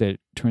things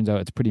that turns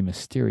out it's pretty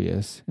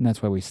mysterious, and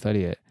that's why we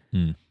study it.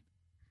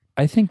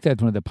 I think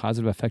that one of the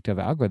positive effects of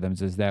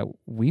algorithms is that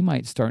we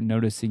might start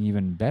noticing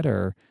even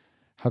better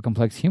how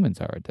complex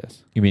humans are at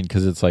this. You mean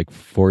because it's like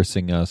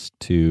forcing us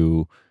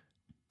to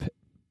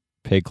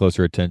pay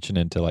closer attention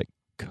and to like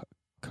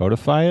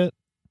codify it?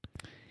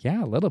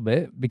 Yeah, a little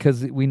bit,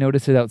 because we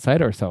notice it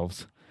outside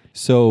ourselves.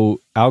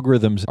 So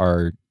algorithms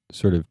are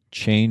sort of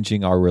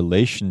changing our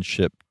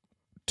relationship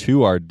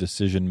to our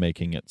decision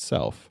making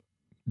itself.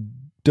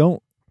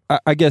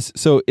 I guess,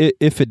 so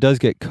if it does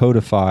get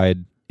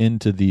codified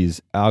into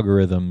these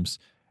algorithms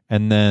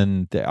and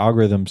then the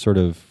algorithm sort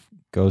of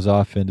goes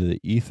off into the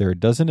ether,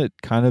 doesn't it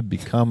kind of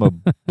become a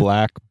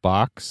black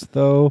box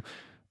though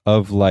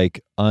of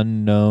like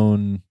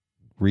unknown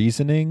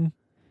reasoning,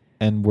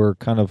 and we're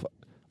kind of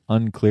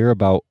unclear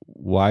about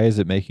why is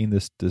it making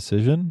this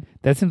decision?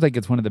 That seems like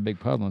it's one of the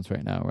big problems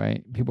right now,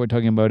 right? People are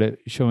talking about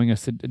it, showing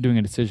us doing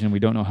a decision. We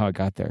don't know how it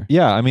got there.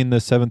 Yeah, I mean the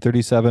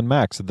 737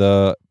 MAX,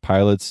 the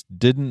pilots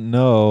didn't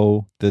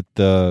know that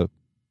the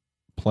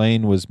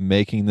plane was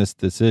making this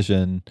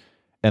decision,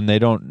 and they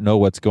don't know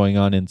what's going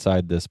on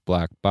inside this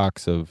black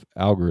box of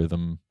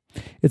algorithm.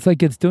 It's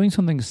like it's doing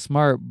something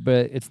smart,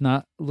 but it's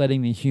not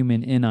letting the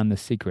human in on the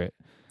secret.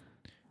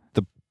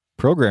 The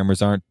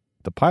programmers aren't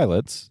the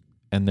pilots,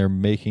 and they're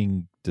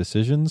making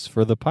decisions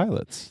for the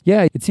pilots.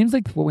 Yeah, it seems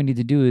like what we need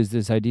to do is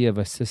this idea of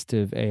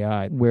assistive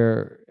AI,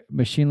 where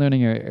machine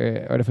learning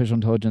or artificial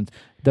intelligence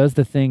does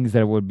the things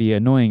that would be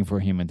annoying for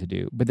a human to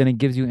do, but then it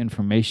gives you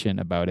information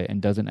about it and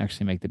doesn't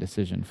actually make the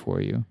decision for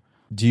you.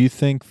 Do you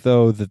think,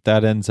 though,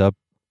 that ends up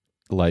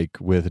like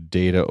with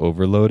data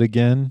overload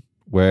again,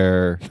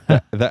 where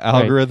the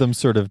algorithm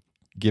sort of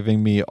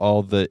giving me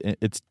all the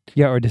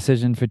or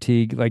decision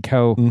fatigue, like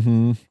how what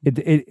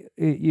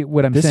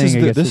I'm this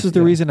saying. This is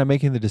the reason I'm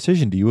making the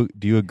decision. Do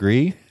you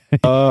agree?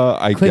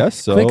 I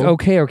guess so. Click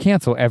OK or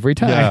cancel every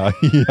time.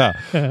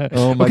 Yeah.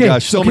 Oh my Okay,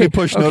 gosh, so many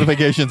push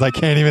notifications. I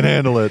can't even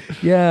handle it.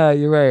 Yeah,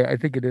 you're right. I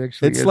think it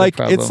actually It's is like a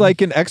problem. it's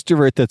like an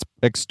extrovert that's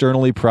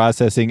externally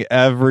processing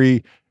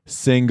every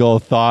single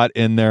thought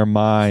in their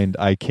mind.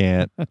 I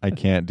can't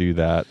do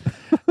that.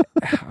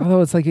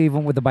 Although it's like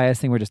even with the bias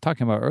thing we are just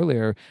talking about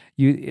earlier,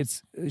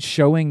 it's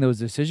showing those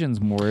decisions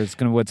more is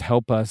going to what's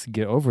help us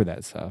get over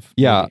that stuff.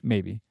 Yeah.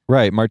 Maybe.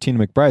 Right.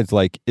 Martina McBride's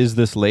like, is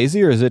this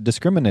lazy or is it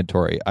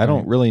discriminatory? I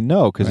don't really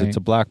know because it's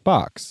a black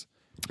box.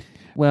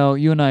 Well,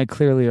 you and I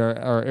clearly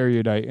are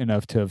erudite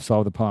enough to have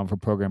solved the problem for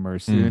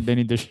programmers. So they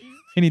need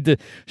to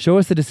show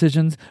us the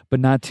decisions,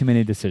 but not too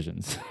many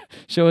decisions.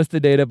 Show us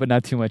the data, but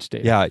not too much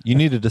data. Yeah, you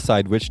need to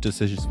decide which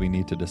decisions we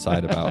need to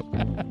decide about.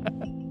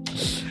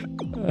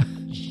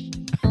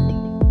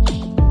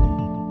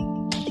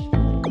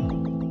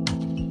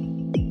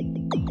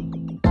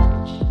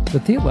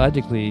 But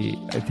theologically,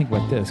 I think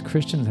like this,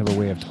 Christians have a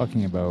way of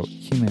talking about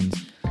humans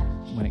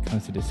when it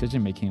comes to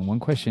decision making. One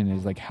question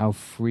is like, how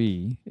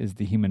free is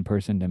the human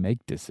person to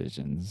make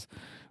decisions?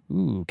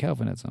 Ooh,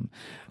 Calvinism.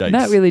 Nice.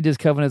 Not really just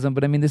Calvinism,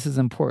 but I mean, this is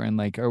important.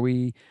 Like, are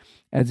we,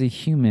 as a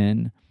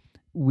human,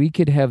 we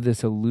could have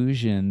this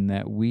illusion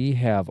that we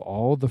have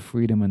all the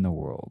freedom in the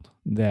world,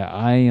 that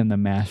I am the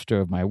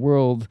master of my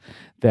world,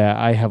 that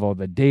I have all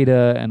the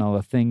data and all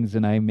the things,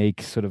 and I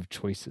make sort of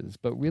choices.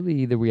 But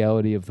really, the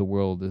reality of the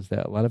world is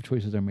that a lot of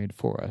choices are made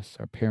for us,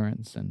 our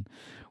parents and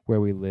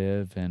where we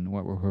live and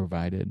what we're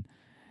provided.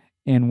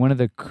 And one of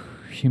the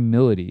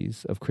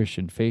humilities of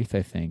Christian faith,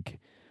 I think,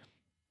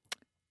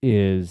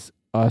 is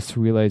us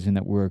realizing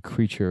that we're a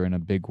creature in a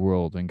big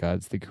world and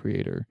God's the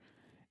creator.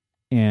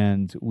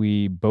 And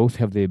we both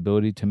have the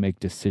ability to make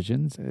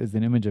decisions as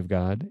an image of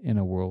God in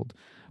a world,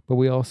 but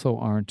we also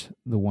aren't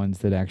the ones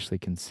that actually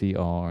can see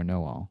all or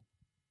know all.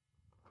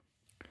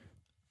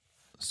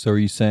 So are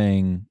you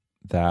saying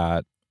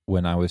that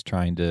when I was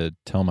trying to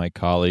tell my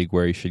colleague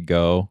where he should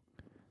go,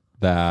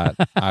 that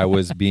I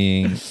was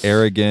being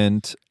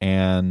arrogant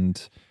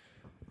and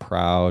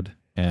proud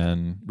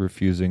and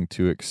refusing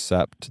to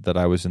accept that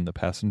I was in the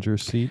passenger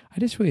seat? I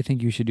just really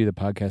think you should do the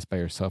podcast by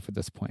yourself at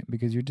this point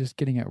because you're just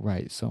getting it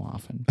right so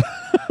often.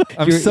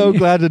 I'm so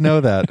glad to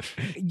know that.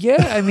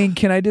 Yeah, I mean,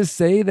 can I just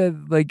say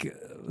that, like,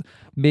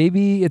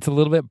 maybe it's a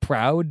little bit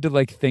proud to,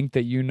 like, think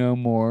that you know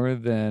more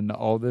than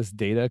all this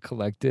data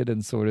collected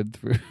and sorted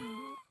through?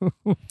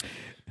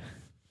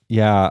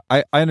 Yeah,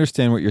 I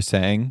understand what you're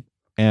saying,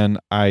 and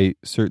I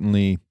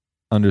certainly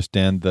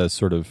understand the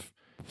sort of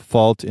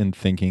fault in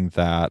thinking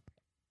that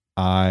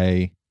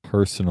I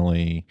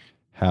personally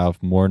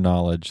have more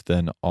knowledge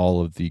than all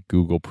of the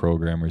Google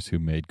programmers who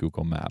made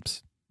Google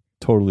Maps.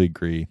 Totally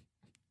agree.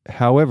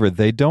 However,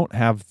 they don't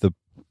have the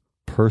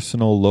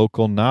personal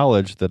local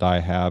knowledge that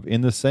I have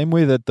in the same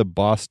way that the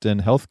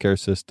Boston healthcare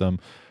system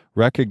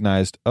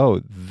recognized,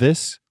 oh,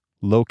 this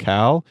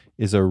locale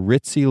is a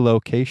ritzy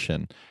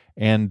location,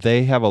 and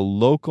they have a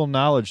local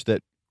knowledge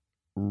that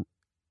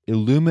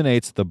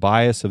illuminates the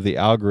bias of the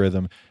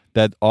algorithm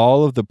that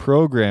all of the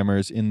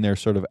programmers in their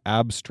sort of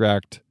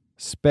abstract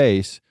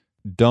space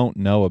don't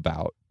know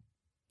about.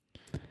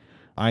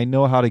 I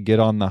know how to get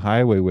on the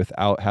highway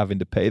without having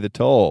to pay the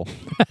toll.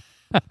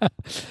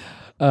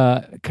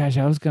 Gosh,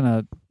 I was going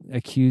to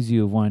accuse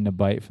you of wanting to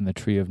bite from the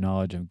tree of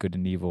knowledge of good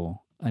and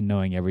evil and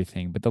knowing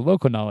everything, but the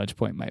local knowledge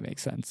point might make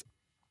sense.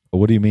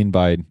 What do you mean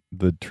by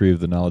the tree of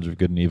the knowledge of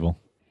good and evil?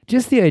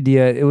 Just the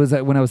idea, it was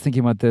when I was thinking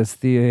about this,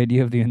 the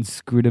idea of the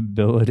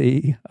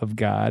inscrutability of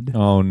God.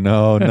 Oh,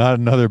 no, not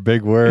another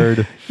big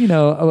word. You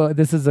know,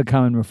 this is a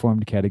common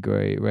Reformed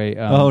category, right?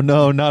 Oh,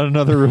 no, not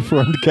another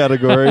Reformed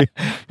category.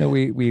 No,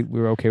 we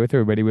were okay with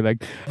everybody. We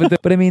like,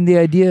 but I mean, the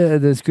idea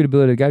of the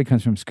inscrutability of God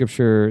comes from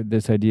Scripture.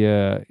 This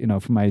idea, you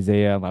know, from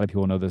Isaiah, a lot of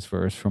people know this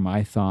verse, "For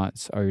my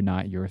thoughts are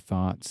not your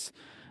thoughts.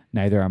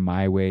 Neither are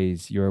my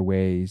ways your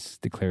ways,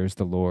 declares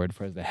the Lord.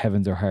 For as the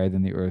heavens are higher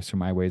than the earth, so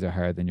my ways are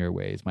higher than your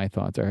ways. My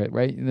thoughts are higher,"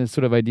 right? And this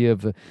sort of idea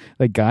of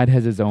like God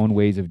has his own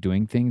ways of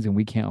doing things, and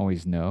we can't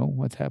always know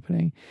what's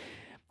happening.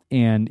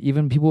 And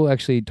even people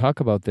actually talk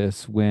about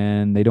this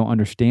when they don't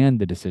understand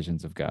the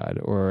decisions of God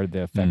or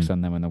the effects on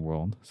them in the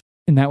world.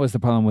 And that was the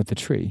problem with the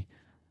tree,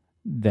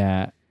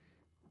 that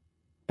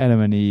Adam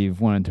and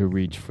Eve wanted to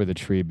reach for the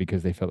tree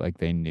because they felt like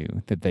they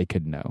knew that they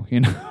could know,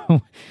 you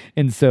know?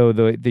 And so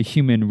the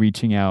human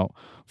reaching out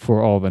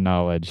for all the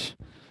knowledge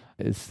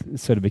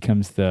sort of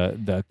becomes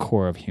the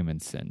core of human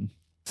sin.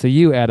 So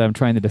you, Adam,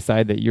 trying to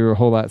decide that you're a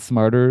whole lot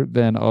smarter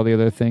than all the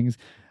other things,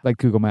 like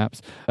Google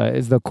Maps,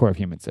 is the core of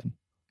human sin.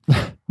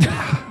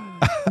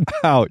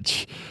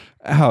 Ouch.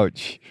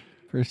 Ouch.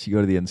 First you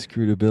go to the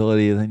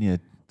inscrutability, then you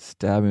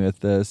stab me with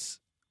this.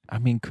 I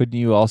mean, couldn't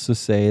you also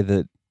say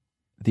that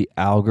the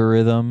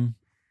algorithm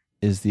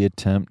is the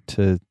attempt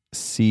to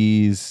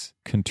seize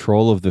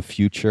control of the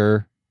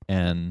future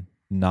and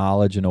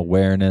knowledge and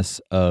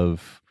awareness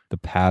of the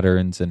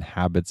patterns and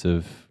habits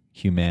of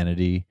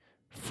humanity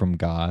from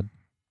God?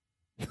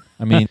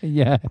 I mean,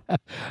 yeah.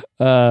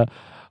 Well,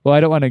 I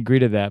don't want to agree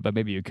to that, but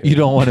maybe you could. You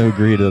don't want to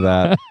agree to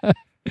that.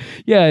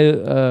 Yeah.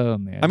 Oh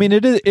man. I mean,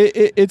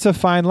 it's a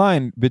fine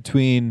line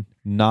between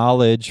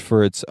knowledge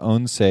for its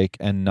own sake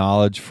and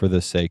knowledge for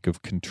the sake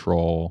of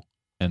control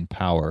and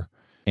power.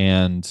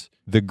 And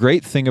the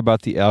great thing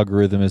about the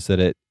algorithm is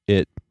that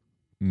it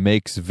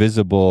makes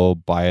visible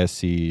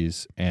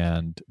biases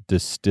and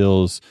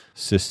distills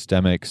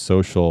systemic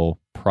social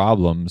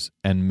problems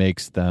and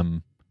makes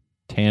them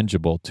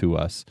tangible to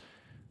us.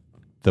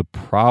 The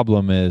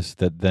problem is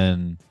that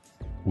then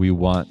we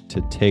want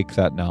to take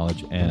that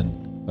knowledge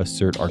and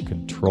assert our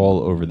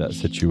control over that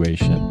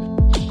situation.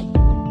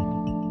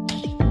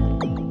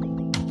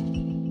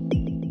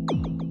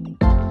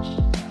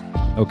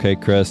 Okay,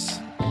 Chris,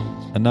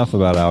 enough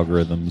about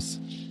algorithms.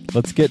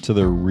 Let's get to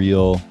the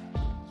real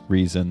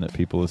reason that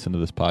people listen to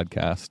this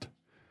podcast.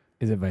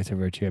 Is it vice or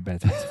virtue? I bet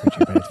it's vice or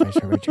virtue. I bet it's vice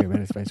or virtue. I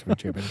bet it's vice or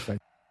virtue. I bet it's vice.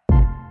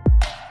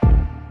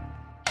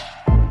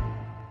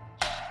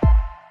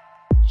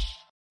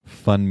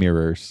 Fun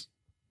mirrors.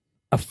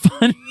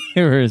 Fun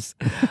mirrors.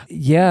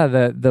 Yeah,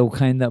 the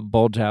kind that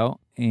bulge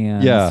out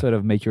and sort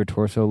of make your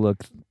torso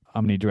look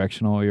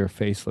omnidirectional, or your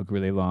face look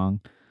really long,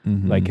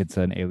 like it's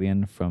an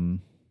alien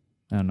from,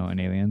 I don't know, an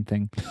alien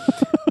thing.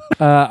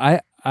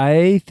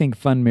 I think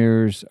fun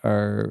mirrors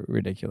are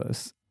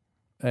ridiculous.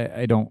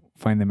 I don't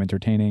find them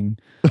entertaining.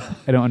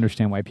 I don't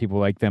understand why people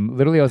like them.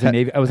 Literally, I was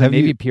at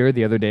Navy Pier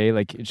the other day,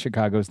 like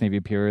Chicago's Navy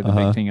Pier, the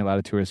big thing a lot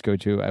of tourists go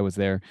to. I was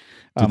there.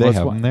 Do they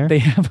have them there? They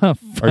have a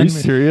fun. Are you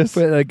serious?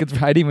 But I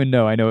didn't even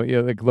know. I know,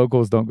 like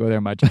locals don't go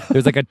there much.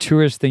 There's like a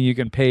tourist thing you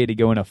can pay to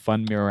go in a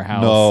fun mirror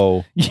house.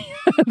 No. Yeah,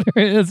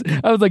 there is.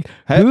 I was like,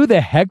 who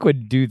the heck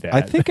would do that? I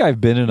think I've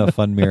been in a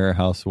fun mirror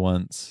house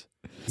once.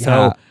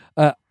 So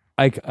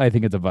I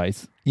think it's a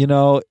vice. You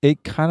know,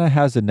 it kind of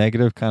has a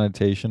negative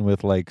connotation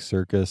with like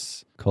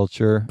circus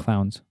culture.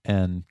 Clowns.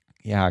 And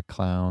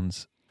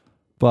clowns.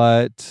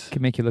 But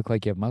Can make you look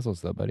like you have muscles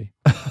though, buddy.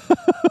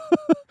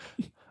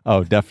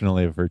 Oh,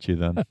 definitely a virtue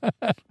then.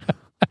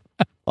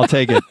 I'll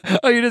take it.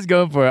 Oh, you're just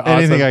going for it.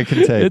 Anything Awesome. I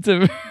can take. It's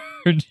a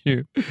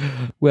virtue.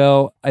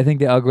 Well, I think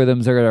the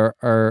algorithms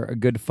are a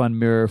good fun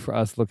mirror for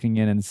us looking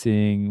in and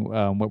seeing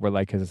what we're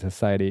like as a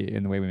society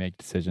in the way we make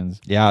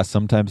decisions. Yeah,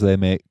 sometimes they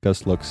make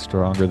us look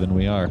stronger than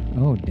we are.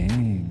 Oh,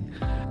 dang.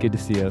 Good to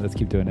see you. Let's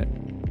keep doing it.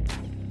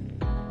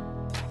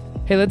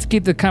 Hey, let's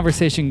keep the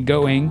conversation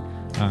going.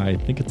 I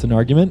think it's an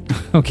argument.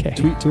 Okay.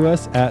 Tweet to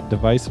us at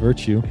Device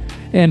Virtue.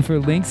 And for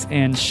links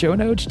and show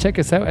notes, check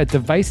us out at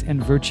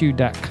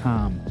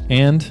deviceandvirtue.com.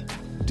 And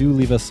do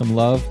leave us some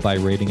love by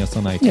rating us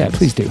on iTunes. Yeah,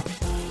 please do.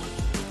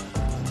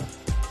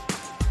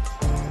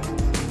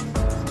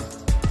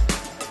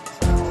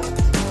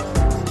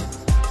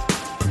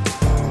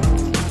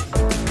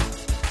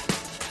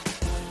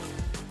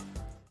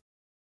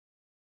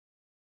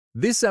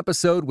 This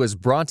episode was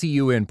brought to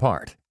you in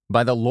part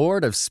by the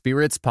Lord of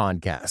Spirits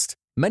podcast.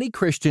 Many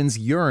Christians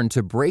yearn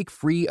to break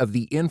free of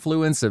the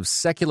influence of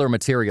secular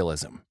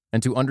materialism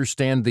and to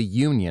understand the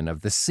union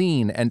of the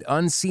seen and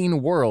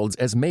unseen worlds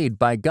as made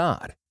by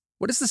God.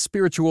 What is the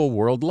spiritual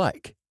world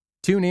like?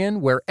 Tune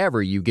in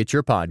wherever you get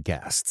your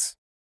podcasts.